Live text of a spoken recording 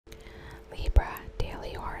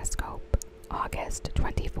August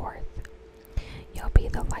 24th. You'll be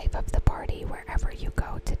the life of the party wherever you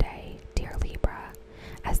go today, dear Libra,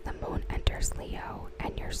 as the moon enters Leo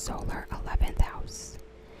and your solar 11th house.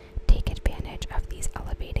 Take advantage of these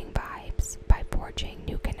elevating vibes by forging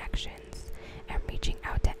new connections and reaching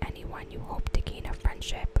out to anyone you hope to gain a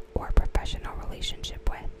friendship or professional relationship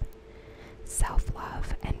with.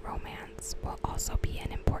 Self-love and romance will also be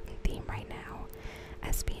an important theme right now,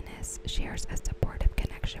 as Venus shares a